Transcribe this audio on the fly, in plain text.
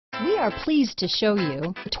We are pleased to show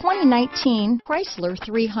you the 2019 Chrysler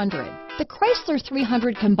 300. The Chrysler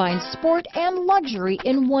 300 combines sport and luxury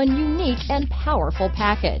in one unique and powerful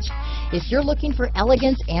package. If you're looking for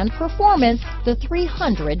elegance and performance, the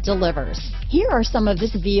 300 delivers. Here are some of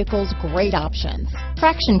this vehicle's great options: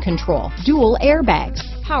 traction control, dual airbags,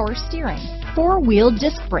 power steering, four-wheel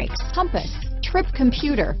disc brakes, compass, trip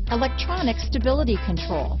computer, electronic stability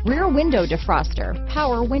control, rear window defroster,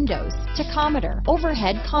 power windows, tachometer,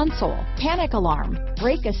 overhead console, panic alarm,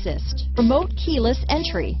 brake assist, remote keyless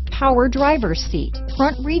entry, power driver's seat,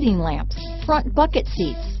 front reading lamps, front bucket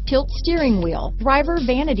seats, tilt steering wheel, driver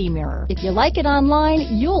vanity mirror. If you like it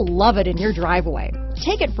online, you'll love it in your driveway.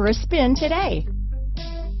 Take it for a spin today.